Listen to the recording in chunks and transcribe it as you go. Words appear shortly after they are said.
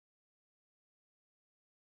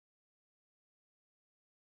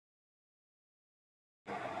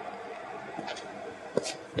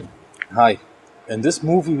Hi, in this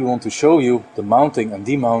movie we want to show you the mounting and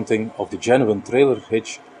demounting of the genuine trailer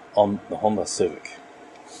hitch on the Honda Civic.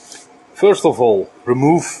 First of all,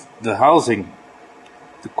 remove the housing,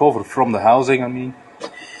 the cover from the housing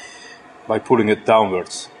by pulling it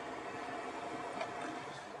downwards.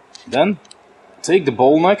 Then take the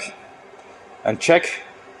ball neck and check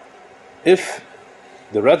if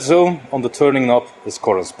the red zone on the turning knob is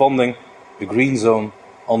corresponding the green zone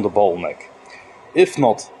on the ball neck. If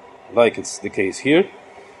not, like it's the case here,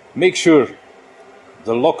 make sure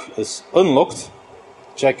the lock is unlocked.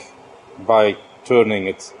 Check by turning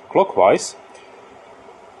it clockwise.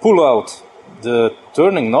 Pull out the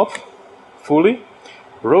turning knob fully,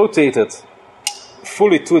 rotate it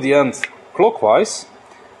fully to the end clockwise,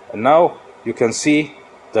 and now you can see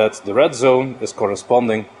that the red zone is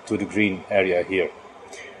corresponding to the green area here.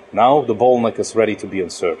 Now the ball neck is ready to be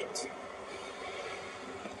inserted.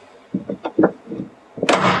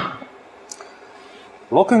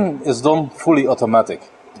 Locking is done fully automatic.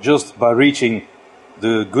 Just by reaching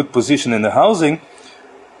the good position in the housing,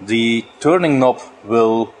 the turning knob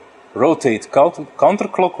will rotate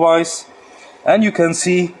counterclockwise, and you can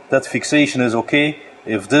see that fixation is okay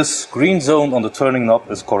if this green zone on the turning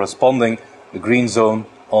knob is corresponding the green zone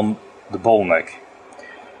on the ball neck.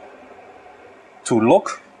 To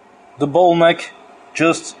lock the ball neck,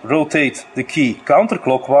 just rotate the key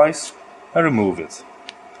counterclockwise and remove it.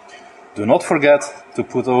 Do not forget to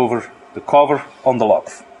put over the cover on the lock.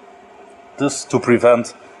 This to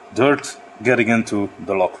prevent dirt getting into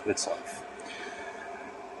the lock itself.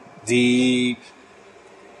 The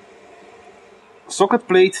socket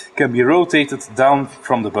plate can be rotated down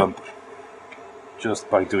from the bumper just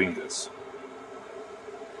by doing this.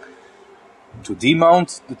 To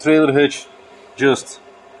demount the trailer hitch, just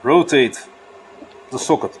rotate the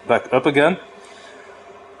socket back up again,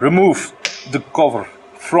 remove the cover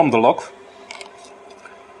from the lock,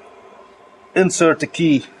 insert the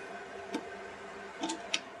key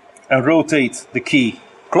and rotate the key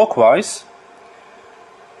clockwise,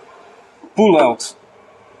 pull out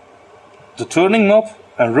the turning knob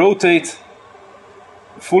and rotate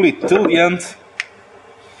fully till the end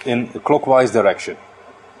in a clockwise direction.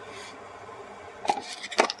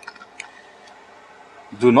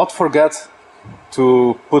 Do not forget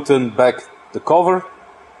to put in back the cover,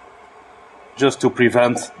 just to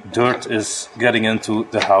prevent dirt is getting into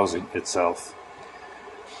the housing itself.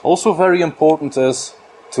 Also very important is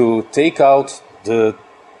to take out the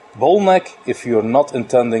ball neck if you're not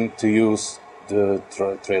intending to use the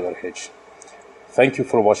trailer hitch. Thank you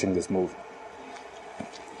for watching this movie.